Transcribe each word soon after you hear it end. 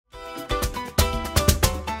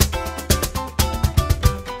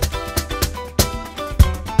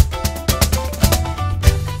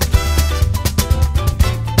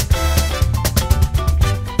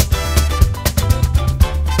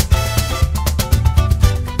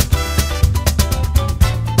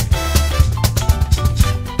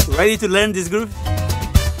Ready to learn this groove?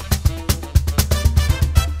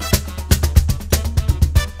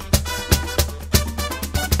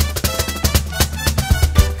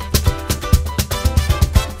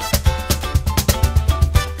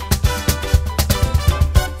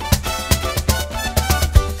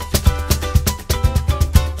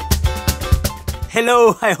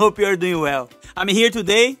 Hello, I hope you are doing well. I'm here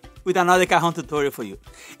today with another Cajon tutorial for you.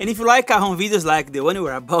 And if you like Cajon videos like the one you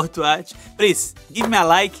are about to watch, please give me a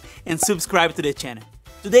like and subscribe to the channel.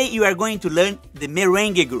 Today you are going to learn the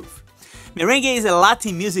merengue groove. Merengue is a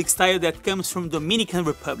Latin music style that comes from Dominican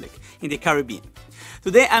Republic in the Caribbean.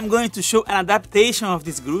 Today I'm going to show an adaptation of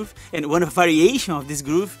this groove and one variation of this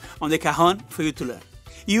groove on the cajon for you to learn.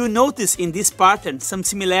 You will notice in this pattern some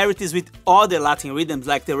similarities with other Latin rhythms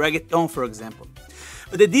like the reggaeton, for example.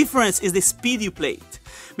 But the difference is the speed you play it.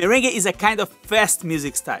 Merengue is a kind of fast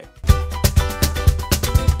music style.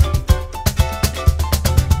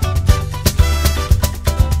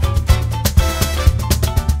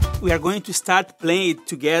 We are going to start playing it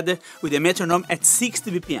together with the metronome at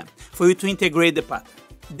 60 BPM for you to integrate the pattern.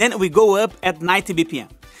 Then we go up at 90 BPM.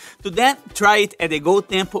 To then try it at a go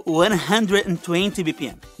tempo 120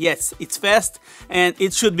 BPM. Yes, it's fast and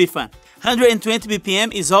it should be fun. 120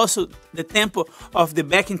 BPM is also the tempo of the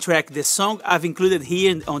backing track, the song I've included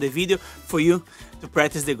here on the video for you to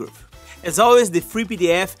practice the groove. As always, the free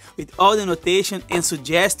PDF with all the notation and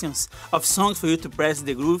suggestions of songs for you to practice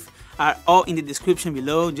the groove are all in the description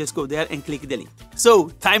below. Just go there and click the link. So,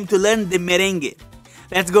 time to learn the merengue.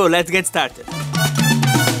 Let's go, let's get started.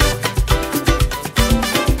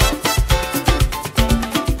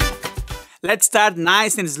 Let's start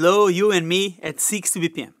nice and slow, you and me, at 60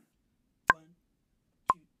 BPM.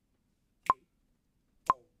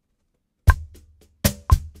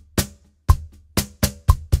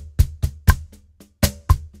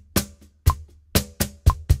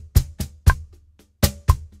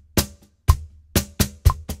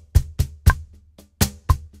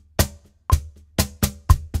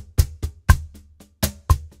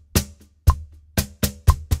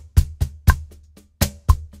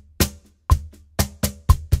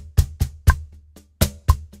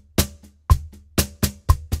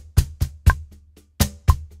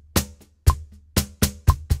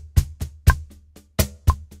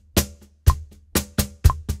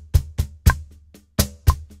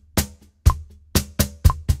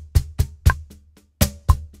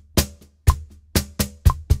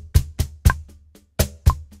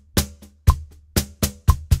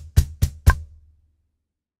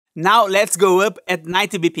 Now let's go up at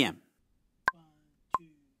 90 BPM.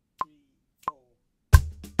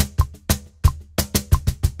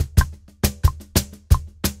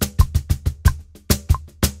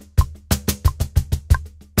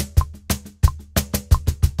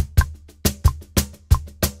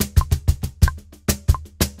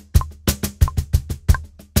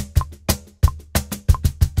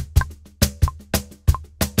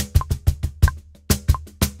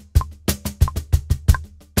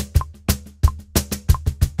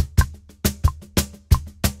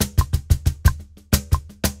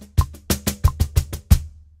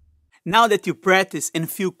 Now that you practice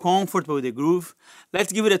and feel comfortable with the groove,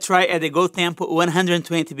 let's give it a try at the go tempo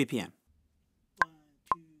 120 BPM.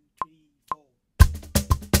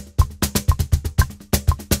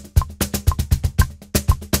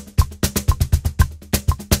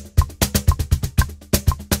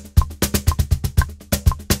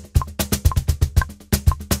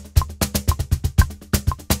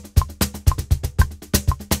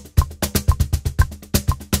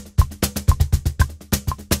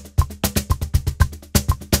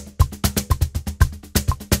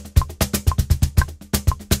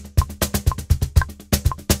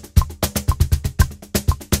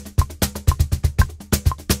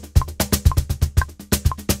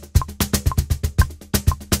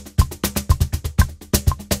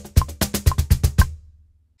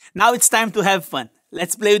 Now it's time to have fun.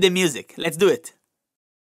 Let's play with the music. Let's do it.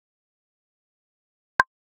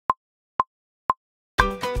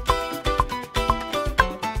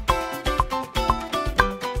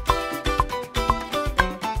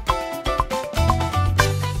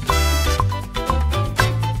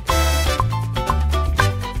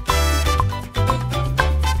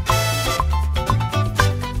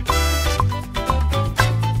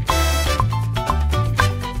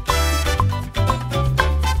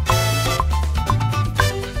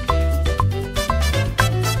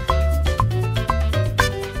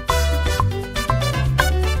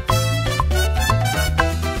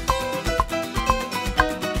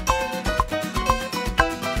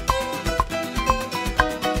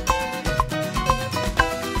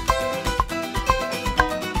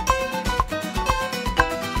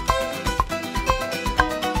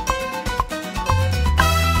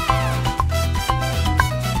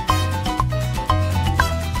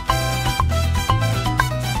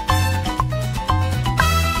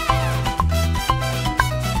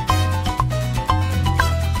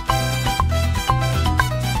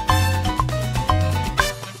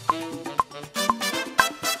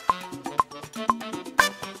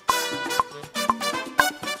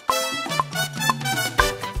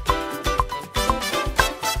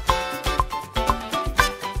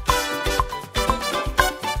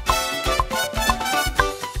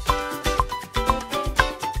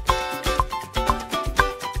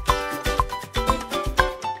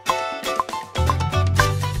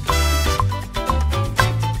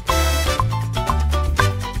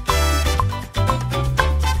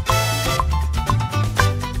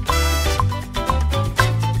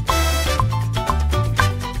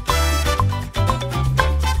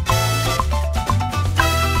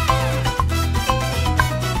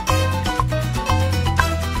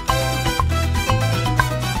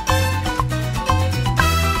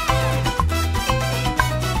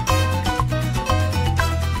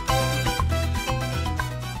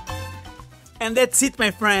 And that's it,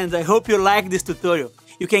 my friends. I hope you like this tutorial.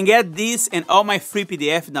 You can get this and all my free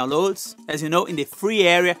PDF downloads, as you know, in the free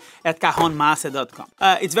area at cajonmaster.com.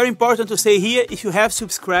 It's very important to say here, if you have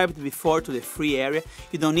subscribed before to the free area,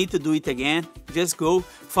 you don't need to do it again. Just go,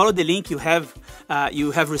 follow the link you have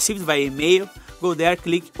received via email. Go there,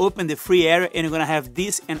 click open the free area, and you're gonna have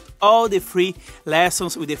this and all the free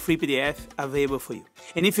lessons with the free PDF available for you.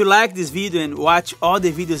 And if you like this video and watch all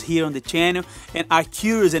the videos here on the channel and are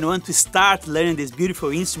curious and want to start learning this beautiful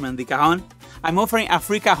instrument, the cajon, I'm offering a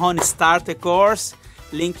free cajon starter course,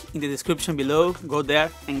 link in the description below. Go there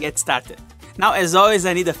and get started. Now, as always,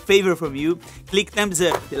 I need a favor from you. Click thumbs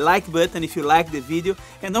up, the like button if you like the video,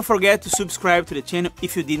 and don't forget to subscribe to the channel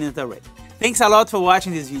if you didn't already. Thanks a lot for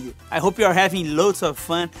watching this video. I hope you are having loads of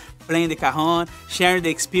fun playing the cajon, sharing the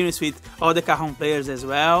experience with all the cajon players as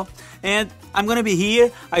well. And I'm gonna be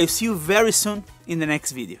here. I'll see you very soon in the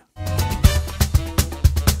next video.